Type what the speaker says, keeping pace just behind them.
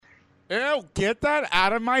Ew, get that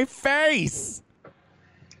out of my face.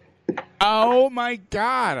 Oh, my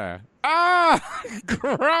God. Ah,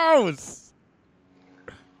 gross.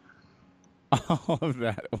 All of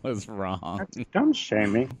that was wrong. Don't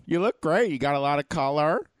shame me. You look great. You got a lot of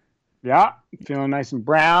color. Yeah, feeling nice and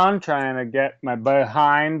brown. Trying to get my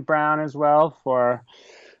behind brown as well for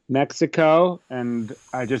Mexico. And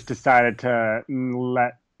I just decided to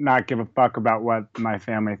not give a fuck about what my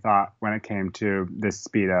family thought when it came to this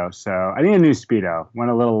Speedo. So I need a new Speedo. One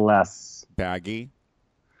a little less baggy.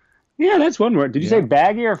 Yeah, that's one word. Did you say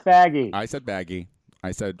baggy or faggy? I said baggy. I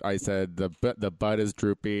said the butt is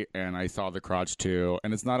droopy, and I saw the crotch too,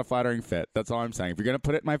 and it's not a flattering fit. That's all I'm saying. If you're gonna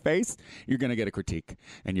put it in my face, you're gonna get a critique,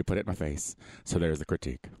 and you put it in my face. So there's the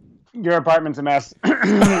critique. Your apartment's a mess.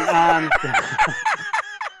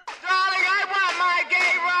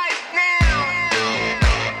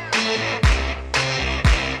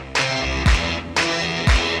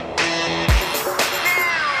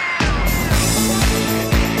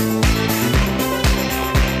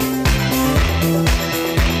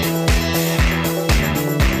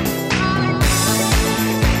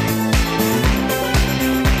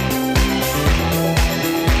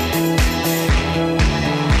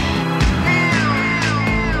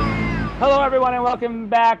 Hello, everyone, and welcome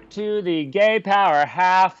back to the Gay Power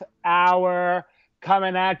Half Hour,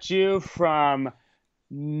 coming at you from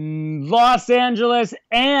Los Angeles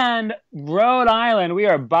and Rhode Island. We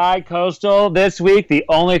are bi-coastal this week, the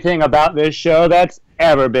only thing about this show that's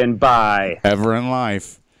ever been bi. Ever in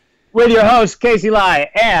life. With your host, Casey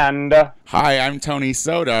Lai, and... Hi, I'm Tony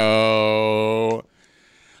Soto.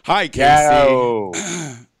 Hi, Casey. Yo.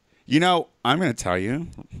 You know, I'm going to tell you.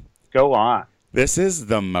 Go on. This is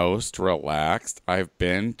the most relaxed I've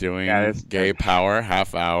been doing Gay Power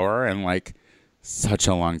Half Hour in like such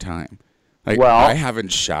a long time. Like, well, I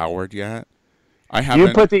haven't showered yet. I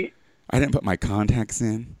didn't put my contacts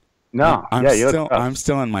in. No, I'm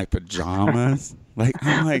still in my pajamas. I'm like,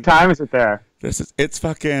 what time is it there? It's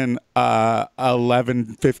fucking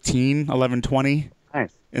 11:15, 11:20.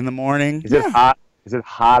 Nice. In the morning. Is it hot? Is it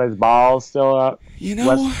hot as balls still up? You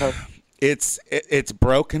know, it's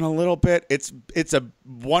broken a little bit. It's a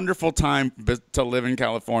wonderful time to live in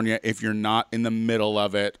California if you're not in the middle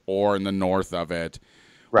of it or in the north of it,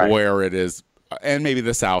 right, where it is, and maybe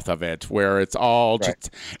the south of it, where it's all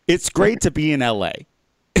just. It's great to be in LA.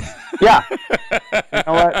 Yeah, you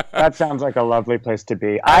know what? That sounds like a lovely place to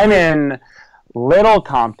be. I'm in Little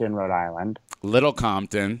Compton, Rhode Island. Little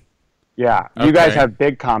Compton. Yeah, you guys have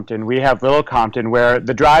Big Compton. We have Little Compton, where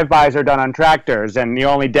the drive-bys are done on tractors, and the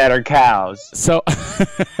only dead are cows. So,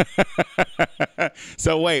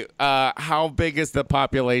 wait, how big is the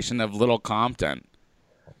population of Little Compton?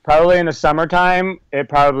 Probably in the summertime, it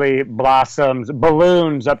probably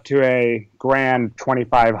balloons up to a grand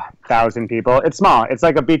 25,000 people. It's small. It's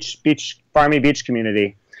like a farmy beach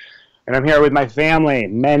community. And I'm here with my family,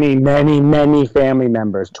 many, many, many family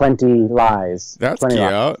members, 20 lies. That's cute.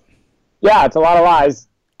 Lies. Yeah, it's a lot of lies.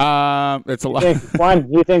 It's a lot.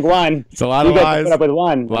 You think one. It's a lot of lies. Put up with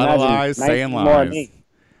one. A lot of lies, saying lies.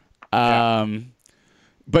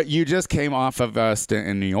 But you just came off of a stint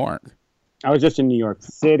in New York. I was just in New York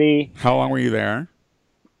City. How long were you there?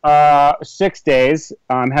 6 days.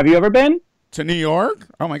 Have you ever been to New York?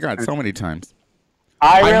 Oh my God, so many times.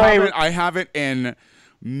 I haven't in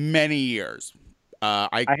many years.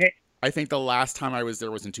 I think the last time I was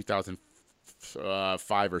there was in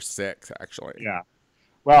 2005 or 6, actually. Yeah.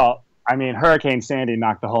 Well, I mean, Hurricane Sandy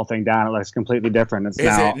knocked the whole thing down. It looks completely different. Is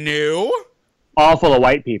it new? All full of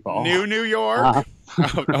white people. New York?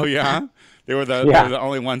 Oh, yeah? They were the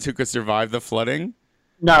only ones who could survive the flooding?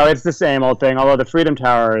 No, it's the same old thing, although the Freedom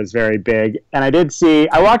Tower is very big. And I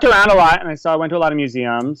walked around a lot, and I went to a lot of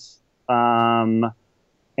museums.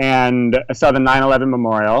 And I saw the 9/11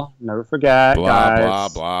 memorial. Never forget,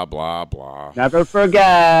 guys. Blah, blah, blah. Never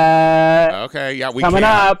forget. Okay, yeah, coming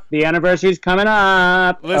up. The anniversary's coming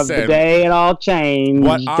up. Listen, of the day it all changed.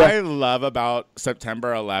 What I love about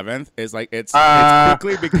September 11th is it's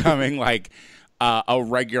quickly becoming like a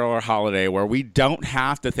regular holiday where we don't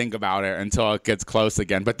have to think about it until it gets close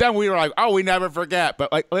again. But then we were like, oh, we never forget.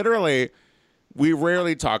 But literally, we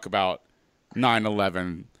rarely talk about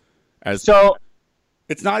 9/11 as so.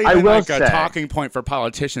 It's not even a talking point for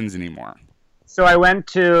politicians anymore. So I went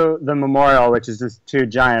to the memorial, which is just 2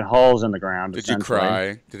 giant holes in the ground. Did you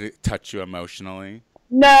cry? Did it touch you emotionally?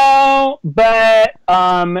 No, but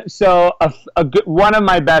so one of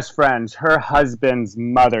my best friends, her husband's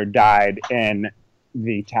mother died in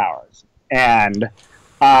the towers. And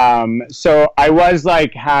so I was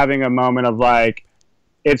having a moment of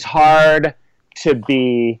it's hard to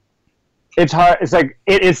be it's hard. It's like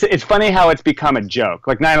it's funny how it's become a joke.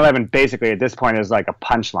 Like 9/11 basically at this point is like a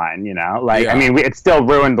punchline, you know? Like Yeah. I mean, it still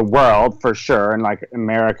ruined the world for sure, and like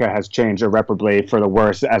America has changed irreparably for the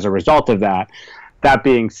worse as a result of that. That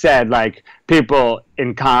being said, like people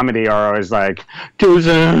in comedy are always like too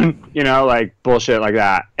soon, you know, like bullshit like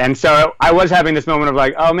that. And so I was having this moment of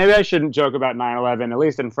like, oh, maybe I shouldn't joke about 9/11 at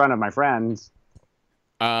least in front of my friends.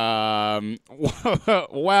 Well,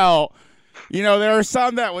 you know, there are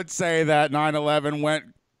some that would say that 9/11 went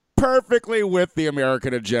perfectly with the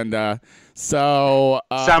American agenda. So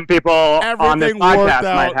Some people on this podcast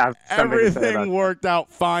might have something to say about everything worked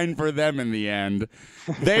out fine for them in the end.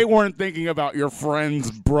 They weren't thinking about your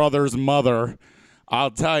friend's brother's mother.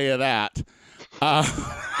 I'll tell you that.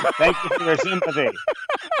 Thank you for your sympathy.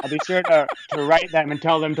 I'll be sure to write them and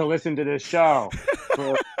tell them to listen to this show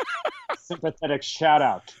for a sympathetic shout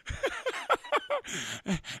out.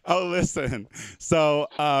 Oh, listen. So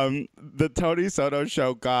the Tony Soto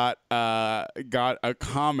show got a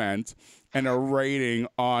comment and a rating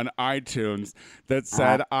on iTunes that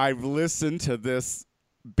said, I've listened to this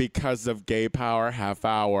because of Gay Power Half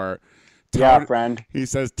Hour. Yeah, friend. He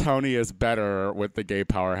says Tony is better with the Gay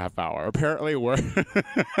Power Half Hour. Apparently, we're.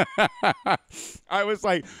 I was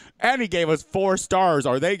like, and he gave us 4 stars,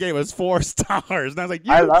 or they gave us 4 stars, and I was like,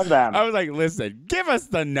 I love them. I was like, listen, give us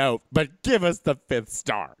the note, but give us the 5th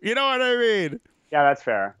star. You know what I mean? Yeah, that's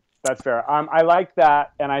fair. That's fair. I like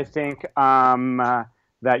that, and I think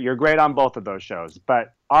that you're great on both of those shows,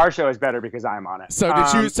 but our show is better because I'm on it. So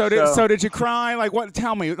did you cry? Like, what?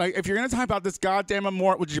 Tell me. Like, if you're gonna talk about this goddamn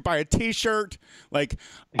memorial, would you buy a T-shirt? Like,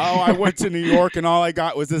 oh, I went to New York and all I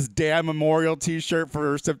got was this damn memorial T-shirt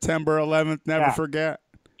for September 11th. Never forget.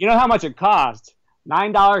 You know how much it cost?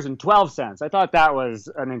 $9.12. I thought that was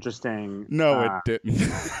an interesting. No, it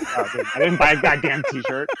didn't. I didn't buy a goddamn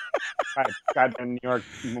T-shirt. I got a New York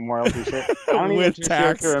Memorial T-shirt. I don't with even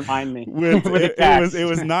tax. To remind me. With tax. It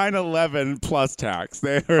was $9.11 plus tax.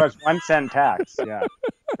 Plus 1 cent tax. Yeah,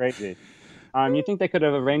 crazy. You think they could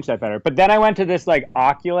have arranged that better? But then I went to this like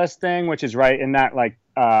Oculus thing, which is right in that like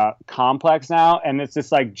complex now, and it's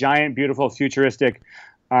this like giant, beautiful, futuristic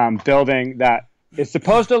building that. It's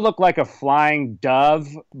supposed to look like a flying dove,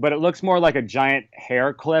 but it looks more like a giant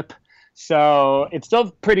hair clip. So it's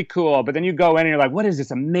still pretty cool. But then you go in and you're like, what is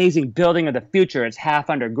this amazing building of the future? It's half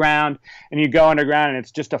underground. And you go underground and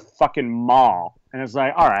it's just a fucking mall. And it's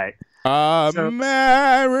like, all right.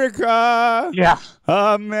 America. Yeah.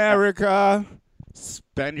 America.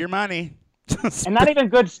 Spend your money. And not even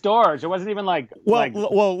good stores. It wasn't even like let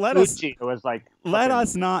Gucci. It was like let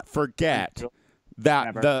us not forget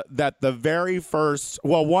that the very first,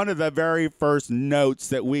 one of the very first notes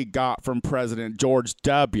that we got from President George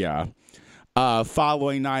W.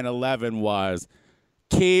 Following 9/11 was,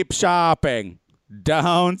 keep shopping,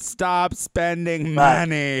 don't stop spending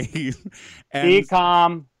money. And be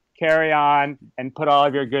calm, carry on, and put all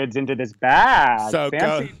of your goods into this bag.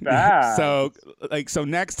 Bag. So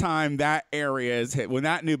next time that area is hit, when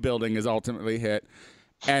that new building is ultimately hit,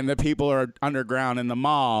 and the people are underground in the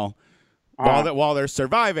mall. While they're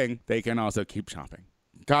surviving, they can also keep shopping.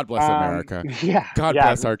 God bless America. Yeah. God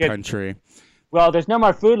bless our country. Well, there's no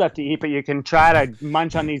more food left to eat, but you can try to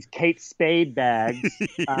munch on these Kate Spade bags.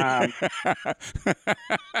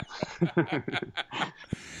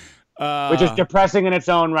 Which is depressing in its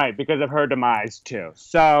own right because of her demise, too.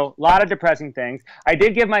 So, a lot of depressing things. I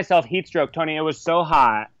did give myself heat stroke, Tony. It was so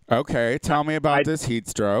hot. Okay, tell me about this heat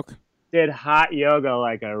stroke. Did hot yoga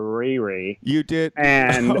like a Riri. You did?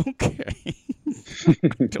 And okay.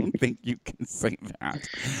 I don't think you can say that.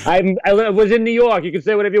 I was in New York. You can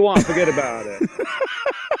say whatever you want. Forget about it.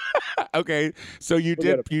 Okay, so you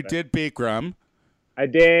did Bikram. I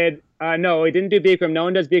did. No, we didn't do Bikram. No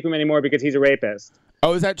one does Bikram anymore because he's a rapist.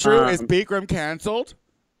 Oh, is that true? Is Bikram canceled?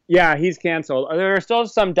 Yeah, he's canceled. There are still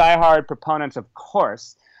some diehard proponents, of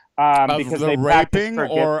course. Because the they raping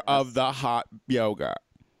or of the hot yoga?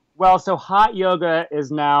 Well, so hot yoga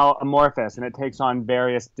is now amorphous, and it takes on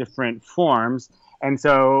various different forms. And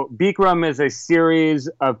so Bikram is a series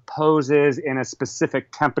of poses in a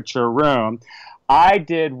specific temperature room. I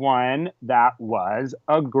did one that was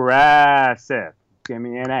aggressive. Give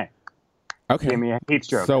me an A. Okay. Give me a heat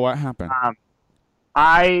stroke. So what happened?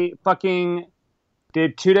 I fucking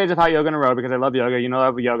did 2 days of hot yoga in a row because I love yoga. You know I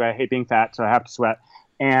love yoga. I hate being fat, so I have to sweat.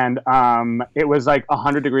 And it was like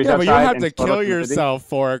 100 degrees outside. Yeah, but you have to kill yourself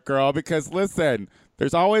for it, girl, because listen,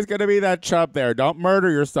 there's always going to be that chub there. Don't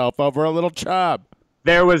murder yourself over a little chub.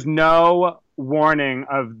 There was no warning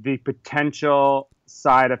of the potential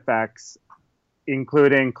side effects,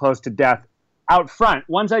 including close to death, out front,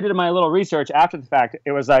 once I did my little research after the fact,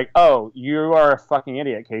 it was like, oh, you are a fucking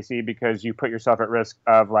idiot, Casey, because you put yourself at risk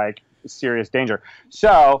of like serious danger.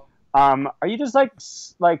 So, are you just like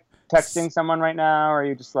texting someone right now, or are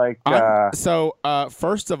you just like?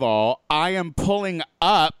 First of all, I am pulling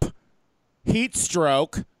up heat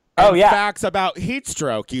stroke. Oh yeah, facts about heat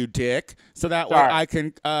stroke, you dick, so that way I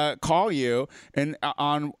can call you and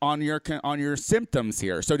on your symptoms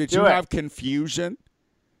here. So did you have confusion?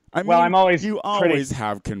 I mean, I'm always you always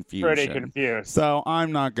have confusion. Pretty confused. So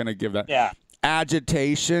I'm not gonna give that. Yeah.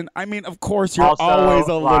 Agitation. I mean, of course, you're also, always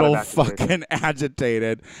a little fucking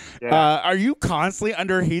agitated. Yeah. Are you constantly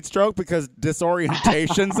under heat stroke? Because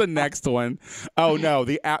disorientation's the next one. Oh no,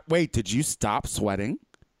 wait, did you stop sweating?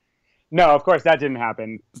 No, of course that didn't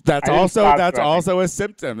happen. That's also a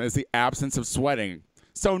symptom, is the absence of sweating.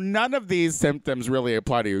 So none of these symptoms really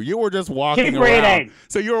apply to you. You were just walking around.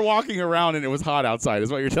 So you were walking around and it was hot outside,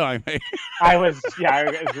 is what you're telling me. I was,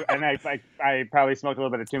 and I probably smoked a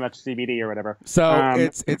little bit of too much CBD or whatever. So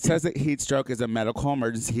it says that heat stroke is a medical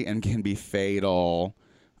emergency and can be fatal.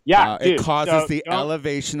 Yeah, it causes the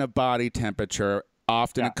elevation of body temperature,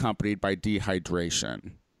 often accompanied by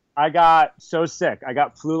dehydration. I got so sick. I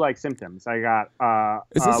got flu-like symptoms. I got.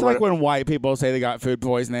 Is this like when white people say they got food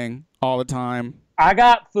poisoning all the time? I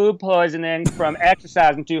got food poisoning from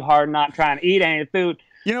exercising too hard, and not trying to eat any food.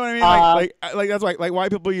 You know what I mean? Like that's why like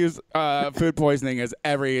white people use food poisoning as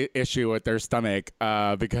every issue with their stomach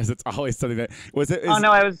because it's always something that was it. Oh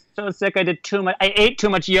no, I was so sick. I did too much. I ate too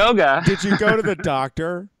much yoga. Did you go to the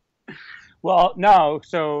doctor? Well, no.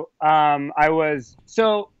 So I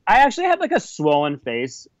actually had like a swollen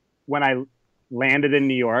face when I landed in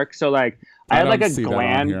New York. So like I had like a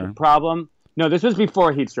gland problem. No, this was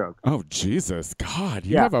before heat stroke. Oh Jesus, God!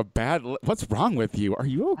 You have a bad. What's wrong with you? Are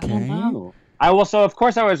you okay? I don't know. So of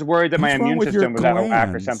course I was worried that my immune system was out of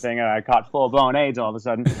whack or something, and I caught full-blown AIDS all of a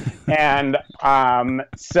sudden. And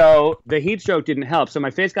so the heat stroke didn't help. So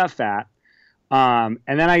my face got fat, and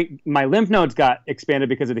then my lymph nodes got expanded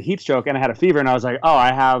because of the heat stroke, and I had a fever, and I was like, oh,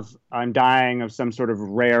 I'm dying of some sort of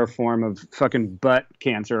rare form of fucking butt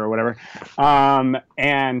cancer or whatever.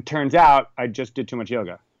 And turns out I just did too much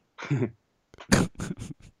yoga.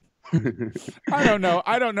 I don't know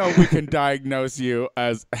if we can diagnose you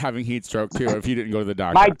as having heat stroke too if you didn't go to the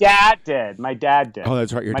doctor. My dad did. Oh,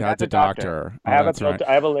 that's right. Your dad's a doctor. I have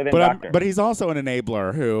a live-in doctor. But he's also an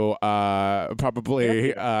enabler who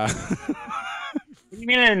probably. What do you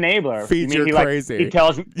mean an enabler? Feeds you crazy. He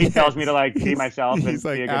tells me to like be myself and he's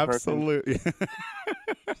like, be a good absolutely. person.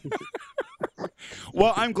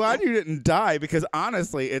 Well, I'm glad you didn't die because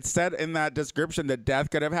honestly, it said in that description that death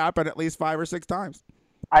could have happened at least 5 or 6 times.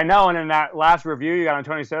 I know, and in that last review you got on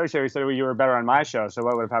Tony Soto's show, you said, well, you were better on my show, so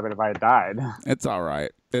what would have happened if I had died? It's all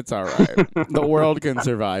right. The world can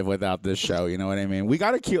survive without this show, you know what I mean? We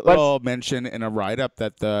got a cute little mention in a write-up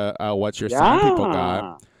that the What's Your Sign people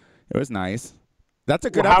got. It was nice. That's a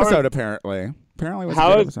good episode, apparently. Apparently it was a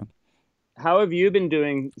good episode. How have you been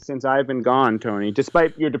doing since I've been gone, Tony,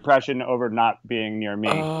 despite your depression over not being near me?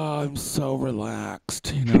 Oh, I'm so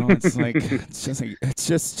relaxed, you know? It's like, it's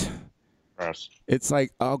just... It's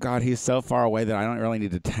like, oh God, he's so far away that I don't really need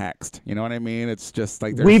to text. You know what I mean? It's just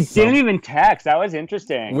like we didn't even text. That was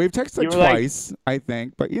interesting. We've texted twice, I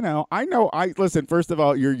think, but you know, listen. First of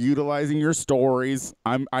all, you're utilizing your stories.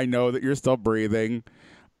 I know that you're still breathing.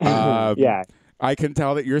 Yeah. I can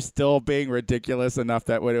tell that you're still being ridiculous enough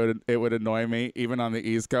that it would annoy me, even on the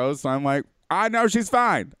East Coast. So I'm like, I know she's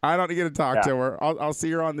fine. I don't need to talk to her. I'll see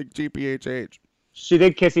her on the GPHH. She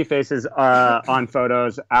did kissy faces on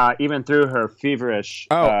photos, even through her feverish.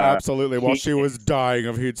 Oh, absolutely. While she was dying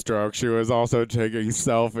of heat stroke, she was also taking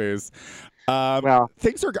selfies. Well,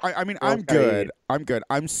 things are. I'm good.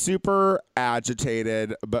 I'm super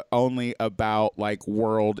agitated, but only about like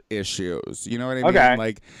world issues. You know what I mean? Okay.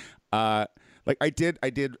 Like I did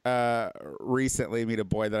recently meet a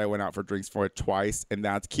boy that I went out for drinks for twice, and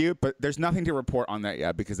that's cute. But there's nothing to report on that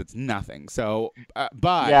yet because it's nothing. So,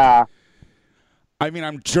 but yeah. I mean,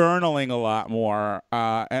 I'm journaling a lot more,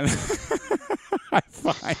 and I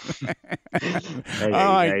find.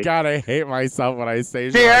 Oh my God, I hate myself when I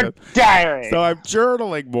say Dear diary. So I'm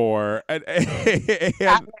journaling more, and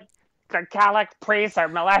Catholic priests are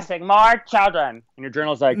molesting more children. And your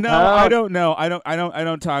journal's like, no, I don't know. I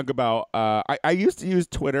don't talk about. I used to use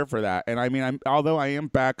Twitter for that, and I mean, although I am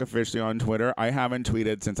back officially on Twitter, I haven't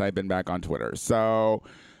tweeted since I've been back on Twitter. So,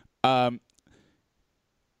 I'm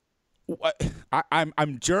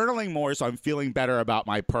journaling more, so I'm feeling better about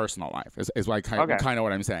my personal life. Is like kind of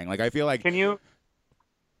what I'm saying. Like I feel like. Can you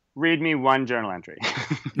read me one journal entry?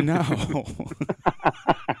 No.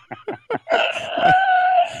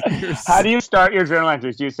 How do you start your journal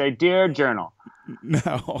entries? Do you say, "Dear journal"?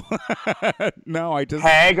 No. No,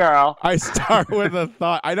 Hey, girl. I start with a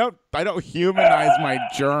thought. I don't humanize my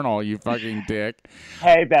journal, you fucking dick.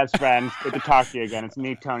 Hey, best friend. Good to talk to you again. It's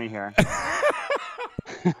me, Tony, here.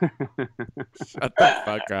 Shut the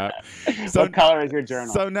fuck up. So, what color is your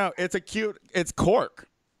journal? So no, it's cork.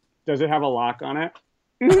 Does it have a lock on it?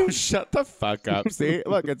 Shut the fuck up. See,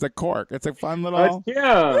 look, it's a cork. It's a fun little. Oh, it's cute.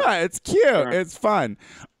 Yeah, it's cute. Sure. It's fun.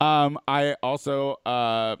 I also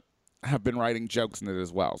have been writing jokes in it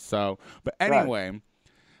as well. So, but anyway,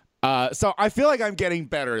 so I feel like I'm getting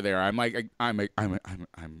better there. I'm like I'm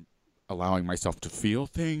allowing myself to feel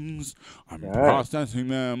things. I'm processing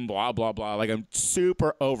them. Blah blah blah. Like I'm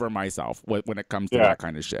super over myself when it comes to that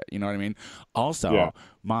kind of shit. You know what I mean? Also,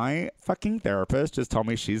 my fucking therapist just told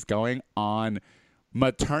me she's going on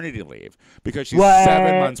maternity leave because she's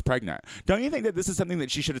 7 months pregnant. Don't you think that this is something that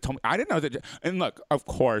she should have told me? I didn't know that. And look, of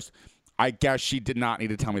course, I guess she did not need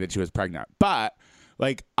to tell me that she was pregnant. But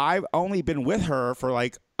like, I've only been with her for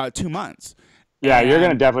like 2 months. Yeah, you're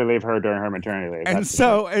gonna definitely leave her during her maternity leave. And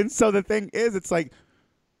so the thing is, it's like,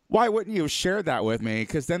 why wouldn't you have shared that with me?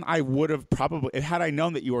 Because then I would have probably, had I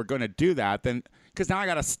known that you were going to do that, then because now I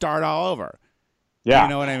got to start all over. Yeah, you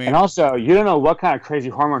know what I mean. And also, you don't know what kind of crazy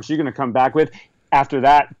hormones she's gonna come back with after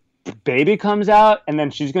that baby comes out, and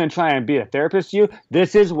then she's going to try and be a therapist to you.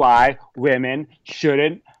 This is why women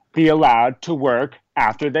shouldn't be allowed to work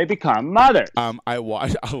after they become mothers. I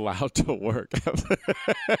watched Allowed to Work.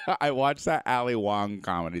 I watched that Ali Wong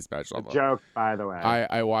comedy special. A joke, by the way.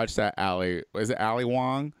 I watched that Ali. Is it Ali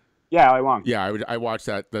Wong? Yeah, Ali Wong. Yeah, I watched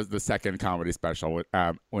that the second comedy special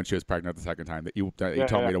when she was pregnant the second time that you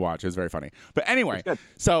told me to watch. It was very funny. But anyway,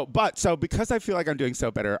 so because I feel like I'm doing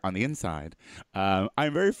so better on the inside,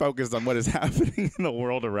 I'm very focused on what is happening in the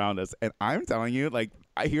world around us, and I'm telling you, like,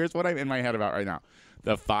 here's what I'm in my head about right now: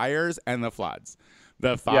 the fires and the floods,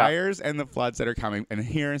 and the floods that are coming, and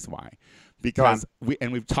here's why: because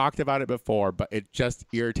we've talked about it before, but it just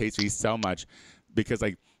irritates me so much because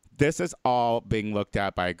like. This is all being looked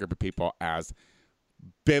at by a group of people as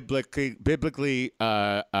biblically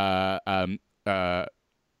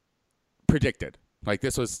predicted. Like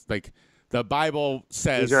this was like the Bible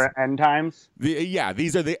says. These are end times.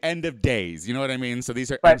 These are the end of days. You know what I mean? So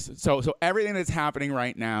these are so everything that's happening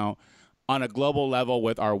right now on a global level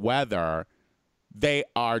with our weather, they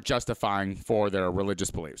are justifying for their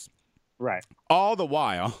religious beliefs. Right. All the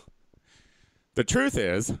while, the truth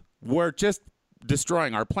is we're just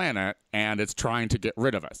destroying our planet, and it's trying to get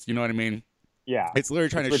rid of us. You know what I mean? Yeah. It's literally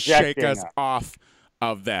trying to shake us off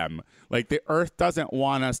of them. Like the Earth doesn't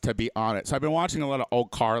want us to be on it. So I've been watching a lot of old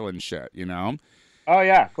Carlin shit. You know? Oh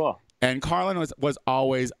yeah, cool. And Carlin was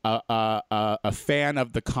always a fan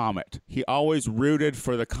of the comet. He always rooted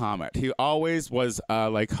for the comet. He always was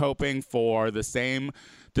like hoping for the same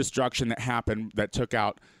destruction that happened that took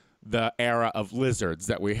out the era of lizards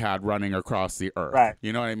that we had running across the Earth. Right.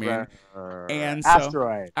 You know what I mean? And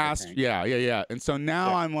asteroid. Yeah. And so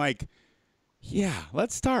now I'm like, yeah,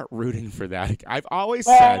 let's start rooting for that. I've always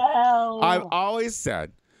said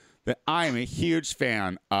that I am a huge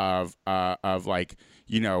fan of like,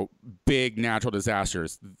 you know, big natural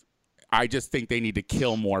disasters. I just think they need to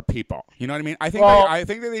kill more people. You know what I mean? I think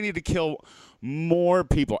that they need to kill more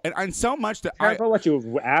people, and so much that careful what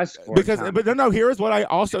you ask for. Because, but no. Here is what I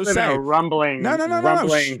also say. Rumbling.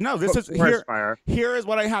 No. This is here. Here is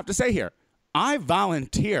what I have to say here. I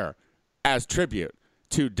volunteer as tribute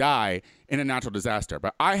to die in a natural disaster,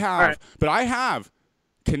 but I have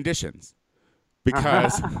conditions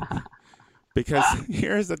because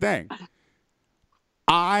here's the thing.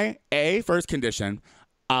 First condition.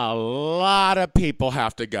 A lot of people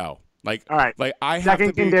have to go. Like, all right. Like I have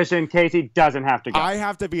second condition, Casey doesn't have to go. I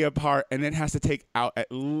have to be a part, and it has to take out at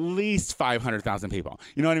least 500,000 people.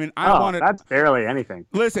 You know what I mean? That's barely anything.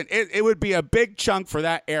 Listen, it would be a big chunk for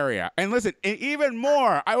that area, and listen, even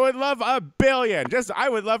more. I would love 1 billion. I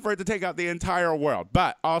would love for it to take out the entire world.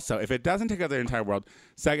 But also, if it doesn't take out the entire world,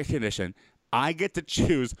 second condition, I get to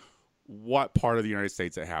choose what part of the United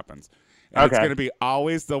States it happens. And it's going to be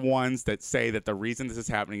always the ones that say that the reason this is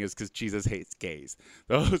happening is because Jesus hates gays.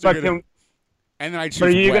 Those are and then I choose. So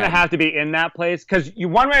you're going to have to be in that place because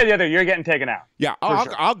one way or the other, you're getting taken out. Yeah,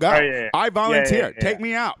 I'll go. I volunteer. Take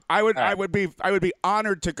me out. I would be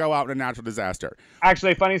honored to go out in a natural disaster.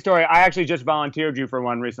 Actually, funny story. I actually just volunteered you for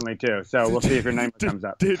one recently too. So we'll see if your name comes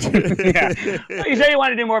up. Did you? Yeah. Well, you said you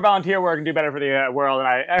wanted to do more volunteer work and do better for the world, and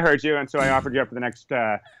I heard you, and so I offered you up for the next.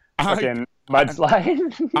 fucking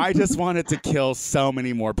mudslide. I just wanted to kill so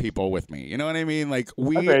many more people with me. You know what I mean? Like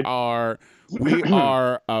we are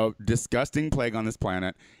a disgusting plague on this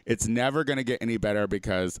planet. It's never going to get any better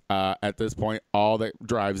because at this point, all that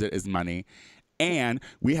drives it is money. And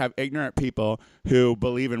we have ignorant people who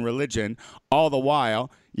believe in religion. All the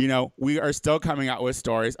while, you know, we are still coming out with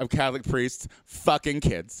stories of Catholic priests fucking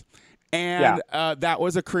kids. And that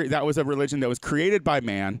was a religion that was created by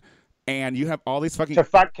man. And you have all these fucking to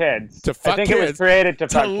fuck kids. To fuck I think kids. It was created to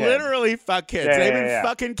fuck kids. Literally fuck kids. Yeah, They've been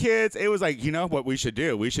fucking kids. It was like, you know what we should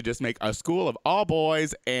do? We should just make a school of all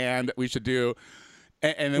boys, and we should do.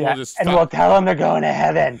 And then we'll just we'll tell them they're going to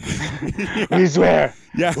heaven. We swear.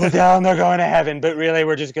 Yeah. We'll tell them they're going to heaven, but really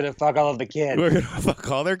we're just going to fuck all of the kids. We're going to fuck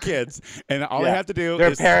all their kids. And all they have to do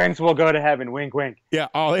their parents will go to heaven. Wink, wink. Yeah,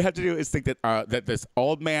 all they have to do is think that that this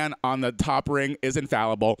old man on the top ring is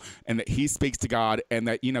infallible and that he speaks to God and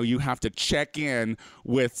that, you know, you have to check in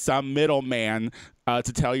with some middleman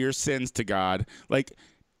to tell your sins to God. Like,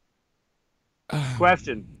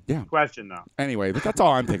 question. Yeah. Question, though. Anyway, but that's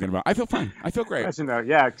all I'm thinking about. I feel fine. I feel great. Question, though.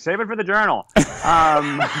 Yeah, save it for the journal.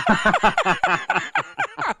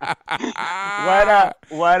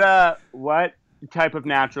 What type of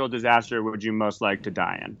natural disaster would you most like to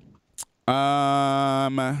die in? I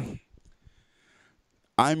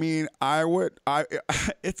mean,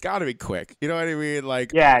 it's got to be quick. You know what I mean?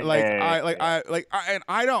 Like,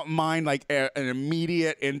 I don't mind like an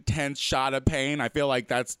immediate, intense shot of pain. I feel like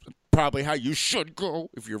that's probably how you should go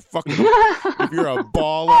if you're if you're a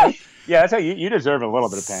baller. Yeah, that's how you deserve a little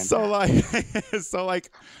bit of pain. So like,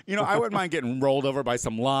 you know, I wouldn't mind getting rolled over by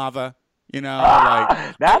some lava. You know,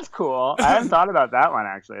 that's cool. I hadn't thought about that one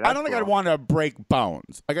actually. I don't think I'd want to break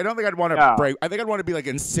bones. Like, I don't think I'd want to break. I think I'd want to be like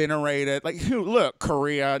incinerated. Like, look,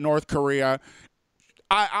 North Korea.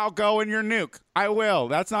 I'll go in your nuke. I will.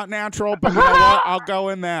 That's not natural, but you know what? I'll go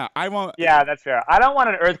in that. I won't. Yeah, that's fair. I don't want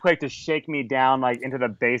an earthquake to shake me down like into the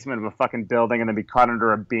basement of a fucking building and then be caught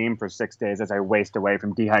under a beam for 6 days as I waste away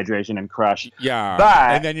from dehydration and crush. Yeah,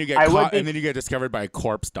 but and then you get and then you get discovered by a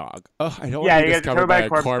corpse dog. Oh, I don't want to be discovered by a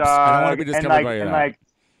corpse dog. I don't want to be discovered by that. And like,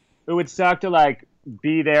 it would suck to like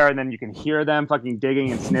be there and then you can hear them fucking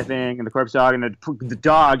digging and sniffing and the corpse dog and the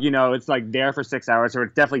dog, you know, it's like there for 6 hours, so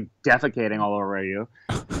it's definitely defecating all over you.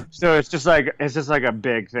 So it's just like a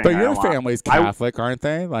big thing. But your family's Catholic, aren't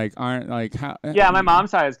they? Like, how? Yeah, my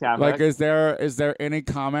mom's side is Catholic. Like, is there any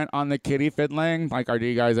comment on the kitty fiddling? Like, are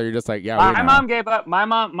you just like, yeah? My mom gave up. My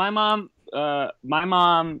mom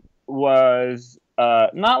was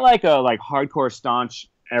not like a hardcore staunch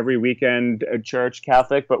every weekend church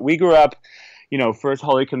Catholic, but we grew up, you know, first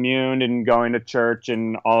Holy Commune and going to church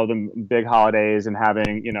and all the big holidays and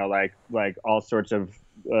having, you know, like all sorts of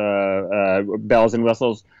bells and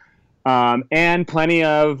whistles. And plenty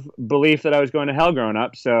of belief that I was going to hell growing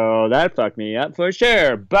up, so that fucked me up for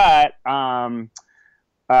sure. But my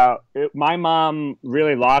mom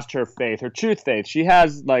really lost her faith, her truth faith. She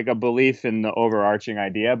has like a belief in the overarching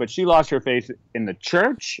idea, but she lost her faith in the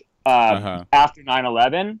church after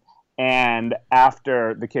 9/11 and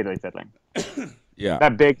after the kiddly fiddling. Yeah,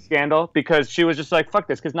 that big scandal, because she was just like, fuck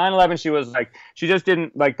this, because 9/11 she was like, she just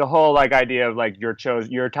didn't like the whole like idea of like your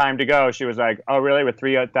time to go. She was like, oh really, with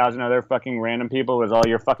 3,000 other fucking random people was all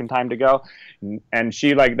your fucking time to go? And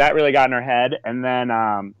she like that really got in her head, and then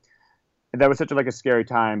that was such a scary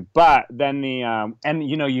time. But then and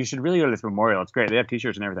you know, you should really go to this memorial. It's great. They have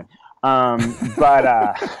t-shirts and everything.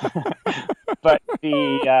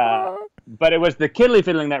 But it was the kiddly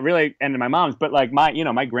fiddling that really ended my mom's. But like my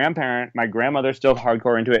grandmother's still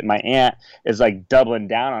hardcore into it, and my aunt is like doubling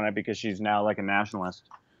down on it because she's now like a nationalist.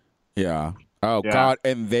 Yeah. Oh yeah. God!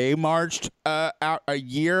 And they marched out a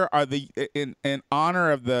year in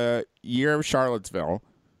honor of the year of Charlottesville.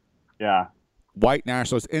 Yeah. White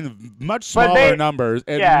nationalists in much smaller numbers,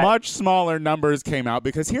 and much smaller numbers came out,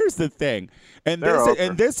 because here's the thing, and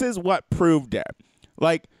this is what proved it.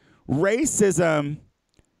 Like, racism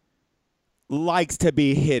likes to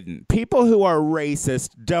be hidden. People who are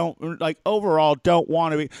racist don't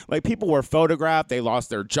want to be, like, people were photographed, they lost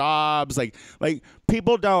their jobs, like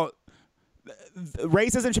people don't.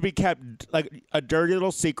 Racism should be kept like a dirty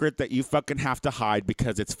little secret that you fucking have to hide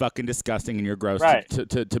because it's fucking disgusting and you're gross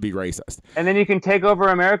to be racist. And then you can take over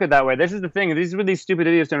America that way. This is the thing. These are what these stupid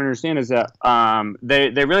idiots don't understand, is that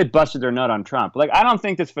they really busted their nut on Trump. Like, I don't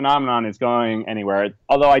think this phenomenon is going anywhere.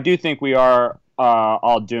 Although I do think we are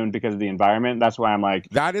all doomed because of the environment. That's why I'm like,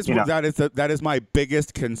 that is my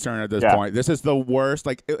biggest concern at this point. This is the worst.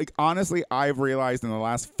 Like honestly, I've realized in the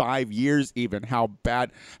last 5 years even how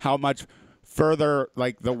much further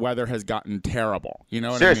like the weather has gotten terrible. You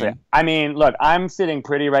know what Seriously. I mean? Look, I'm sitting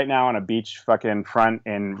pretty right now on a beach fucking front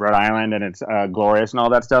in Rhode Island, and it's glorious and all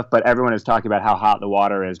that stuff, but everyone is talking about how hot the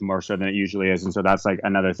water is more so than it usually is, and so that's like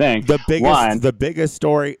another thing. The biggest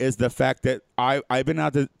story is the fact that I've been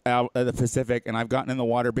out of the Pacific, and I've gotten in the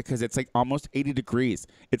water because it's like almost 80 degrees.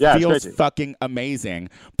 It feels fucking amazing,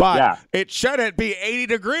 but it shouldn't be 80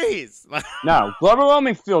 degrees. No, global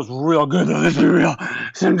warming feels real good. Let's be real.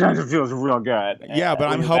 Sometimes it feels real good. Yeah, but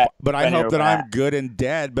I hope that I'm good and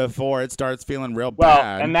dead before it starts feeling real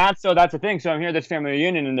bad. And that's the thing. So I'm here at this family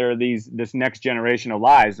reunion, and there are this next generation of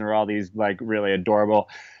lives, and there are all these like really adorable,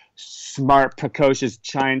 smart, precocious,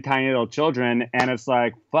 tiny little children, and it's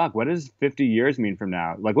like, fuck, what does 50 years mean from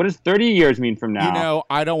now? Like, what does 30 years mean from now? You know,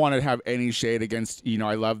 I don't want to have any shade against, you know,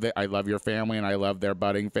 I love your family and I love their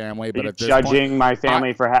budding family, but at this judging my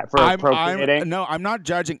family for procreating? No, I'm not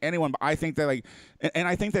judging anyone, but I think that like, and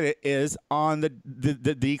I think that it is on the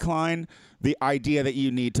decline, the idea that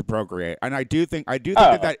you need to procreate. And I do think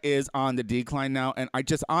that is on the decline now. And I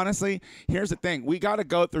just honestly, here's the thing. We got to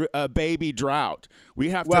go through a baby drought. We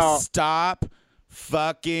have to stop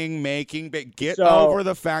fucking get over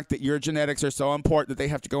the fact that your genetics are so important that they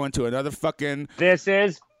have to go into another fucking... This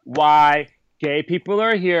is why gay people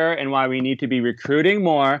are here and why we need to be recruiting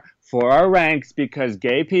more for our ranks, because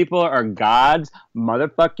gay people are God's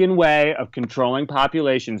motherfucking way of controlling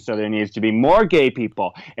populations. So there needs to be more gay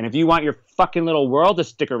people. And if you want your fucking little world to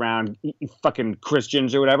stick around, you fucking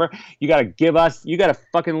Christians or whatever, you got to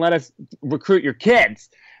fucking let us recruit your kids,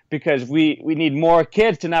 because we need more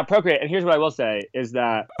kids to not procreate. And here's what I will say is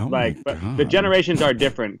that the generations are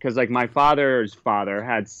different, because like my father's father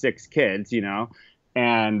had 6 kids, you know,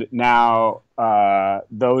 and now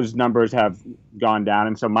those numbers have gone down.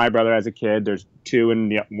 And so my brother has a kid. There's 2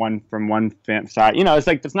 and one from one side. You know, it's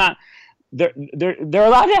like, it's not. They're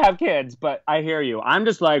allowed to have kids, but I hear you. I'm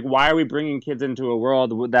just like, why are we bringing kids into a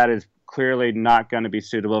world that is clearly not going to be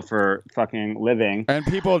suitable for fucking living? And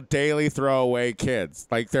people daily throw away kids.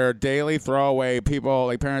 Like, they're daily throwaway people.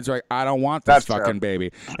 Like, parents are like, I don't want this fucking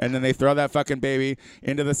baby. And then they throw that fucking baby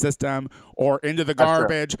into the system or into the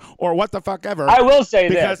garbage or what the fuck ever. I will say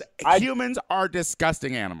because humans are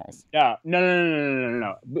disgusting animals. Yeah.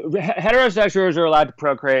 No. Heterosexuals are allowed to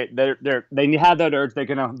procreate. They have that urge. They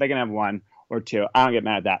can have 1 or 2. I don't get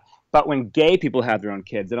mad at that. But when gay people have their own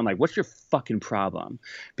kids, then I'm like, what's your fucking problem?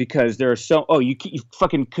 Because there are you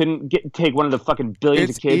fucking couldn't take one of the fucking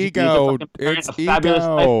billions of kids. Ego. It's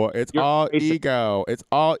ego. It's all ego. It's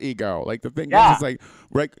all ego. Like, the thing is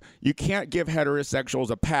like you can't give heterosexuals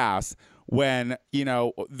a pass when, you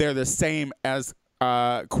know, they're the same as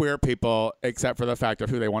queer people, except for the fact of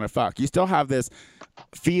who they want to fuck. You still have this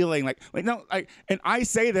feeling and I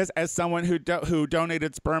say this as someone who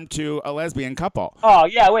donated sperm to a lesbian couple. Oh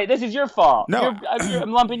yeah, wait, this is your fault. No,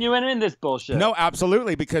 I'm lumping you in this bullshit. No,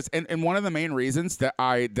 absolutely, because and one of the main reasons that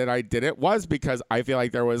I did it was because I feel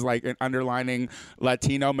like there was like an underlining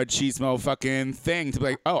Latino machismo fucking thing to be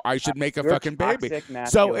like, oh, I should make a fucking baby.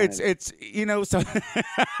 So it's you know, so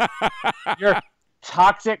you're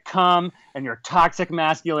toxic cum and your toxic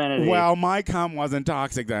masculinity. Well, my cum wasn't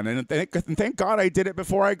toxic then, and thank God I did it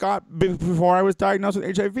before I was diagnosed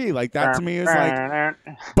with HIV. Like, that to me is like,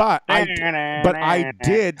 but I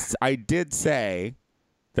did say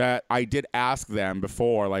that I did ask them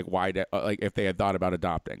before, like, if they had thought about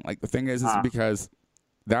adopting. Like, the thing is because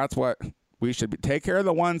that's what we should be. Take care of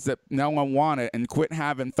the ones that no one wanted and quit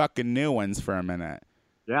having fucking new ones for a minute.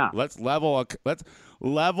 Yeah, let's level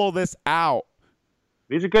this out.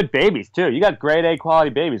 These are good babies, too. You got grade A quality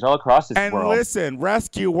babies all across this world. And listen,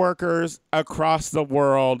 rescue workers across the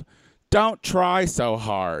world, don't try so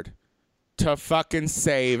hard to fucking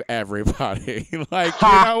save everybody. Like, you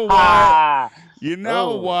know what? You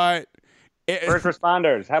know what? First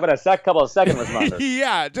responders. How about a couple of second responders?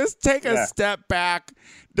 Yeah, just take a step back.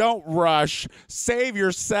 Don't rush. Save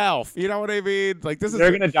yourself. You know what I mean? Like,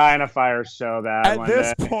 they're gonna die in a fire so bad. At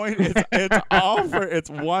this point, it's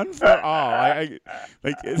one for all.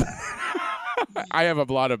 I have a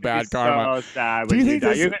lot of bad karma. So sad. Do you think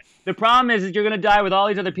the problem is you're gonna die with all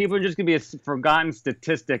these other people. You're just gonna be a forgotten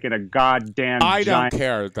statistic in a goddamn. I don't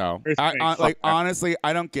care though. Honestly,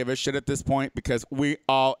 I don't give a shit at this point, because we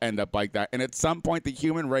all end up like that, and at some point, the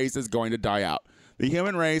human race is going to die out. The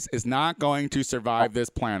human race is not going to survive this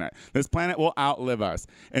planet. This planet will outlive us.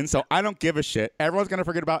 And so I don't give a shit. Everyone's going to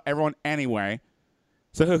forget about everyone anyway.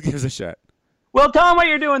 So who gives a shit? Well, tell them what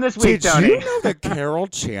you're doing this week, Tony. Did you know that Carol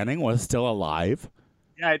Channing was still alive?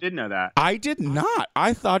 Yeah, I did know that. I did not.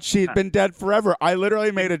 I thought she had been dead forever. I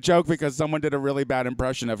literally made a joke because someone did a really bad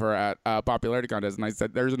impression of her at a popularity contest, and I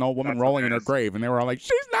said, there's an old woman rolling in her grave. And they were all like,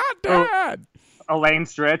 she's not Dad. Elaine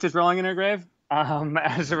Stritch is rolling in her grave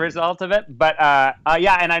as a result of it. But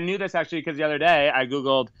yeah, and I knew this actually because the other day I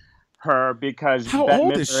Googled her because How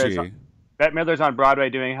old is she? Bette Midler's on Broadway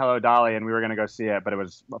doing Hello Dolly, and we were going to go see it, but it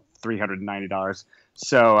was $390.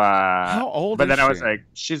 So, how old but is then she? I was like,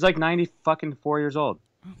 she's like 94 years old.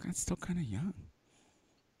 Oh, that's still kind of young.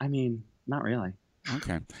 I mean, not really.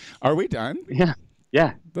 Okay. Are we done? Yeah.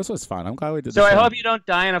 Yeah. This was fun. I'm glad we did So this. I hope you don't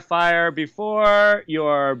die in a fire before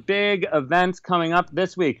your big events coming up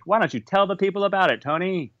this week. Why don't you tell the people about it,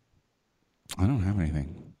 Tony? I don't have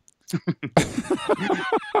anything.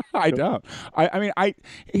 I don't. I mean,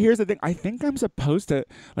 here's the thing. I think I'm supposed to,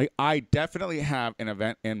 like, I definitely have an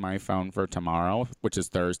event in my phone for tomorrow, which is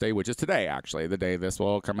Thursday, which is today, actually, the day this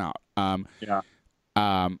will come out.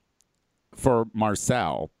 For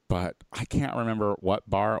Marcel, but I can't remember what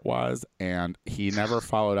bar it was, and he never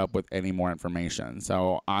followed up with any more information.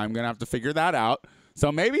 So I'm gonna have to figure that out. So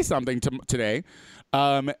maybe something today,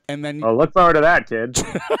 and then. Well, look forward to that, kid.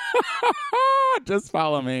 Just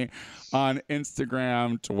follow me on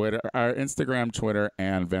Instagram, Twitter,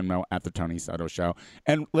 and Venmo at the Tony Soto Show.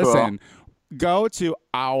 And listen, go to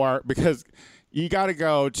because you got to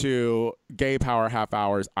go to Gay Power Half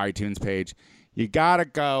Hour's iTunes page. You got to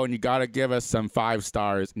go and you got to give us some 5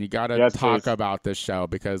 stars, and you got to talk about this show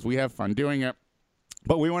because we have fun doing it.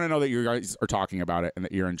 But we want to know that you guys are talking about it and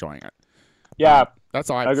that you're enjoying it. Yeah. That's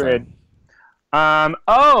all I agreed.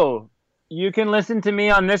 You can listen to me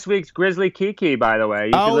on this week's Grizzly Kiki, by the way.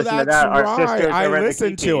 You can listen to that. Right. Our sisters I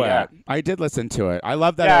listened to it. Yeah. I did listen to it. I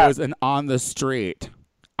love that it was an on the street.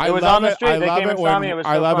 It was on the street. They came and saw me. It was so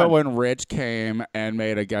fun. I love it when Rich came and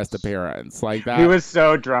made a guest appearance like that. He was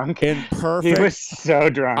so drunk. In perfect. He was so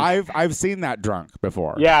drunk. I've seen that drunk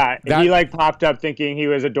before. Yeah, he like popped up thinking he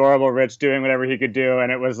was adorable Rich doing whatever he could do,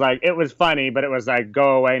 and it was funny, but it was like,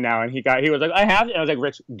 go away now. And he was like, I have to. And I was like,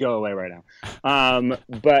 Rich, go away right now.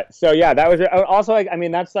 But so yeah, that was it. Also, like, I mean,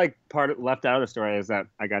 that's like left out of the story is that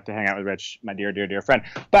I got to hang out with Rich, my dear, dear, dear friend.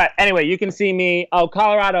 But anyway, you can see me. Oh,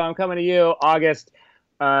 Colorado, I'm coming to you August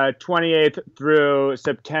 28th through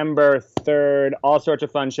September 3rd, all sorts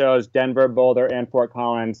of fun shows, Denver, Boulder, and Fort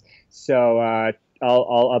Collins. So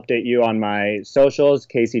I'll update you on my socials,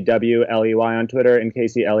 KCWLEY on Twitter and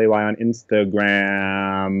KCLEY on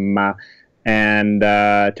Instagram. And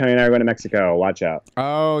Tony and I are going to Mexico. Watch out.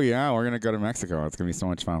 Oh, yeah, we're going to go to Mexico. It's going to be so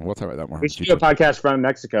much fun. We'll talk about that more. We should do a podcast from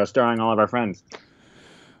Mexico starring all of our friends.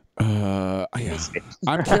 Yeah.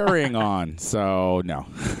 I'm carrying on, so no.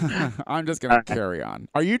 I'm just going to carry on.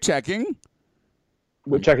 Are you checking?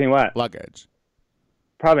 We're checking what? Luggage.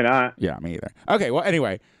 Probably not. Yeah, me either. Okay, well,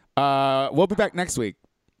 anyway, we'll be back next week.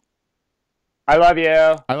 I love you.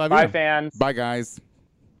 I love you. Bye, fans. Bye, guys.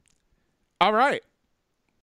 All right.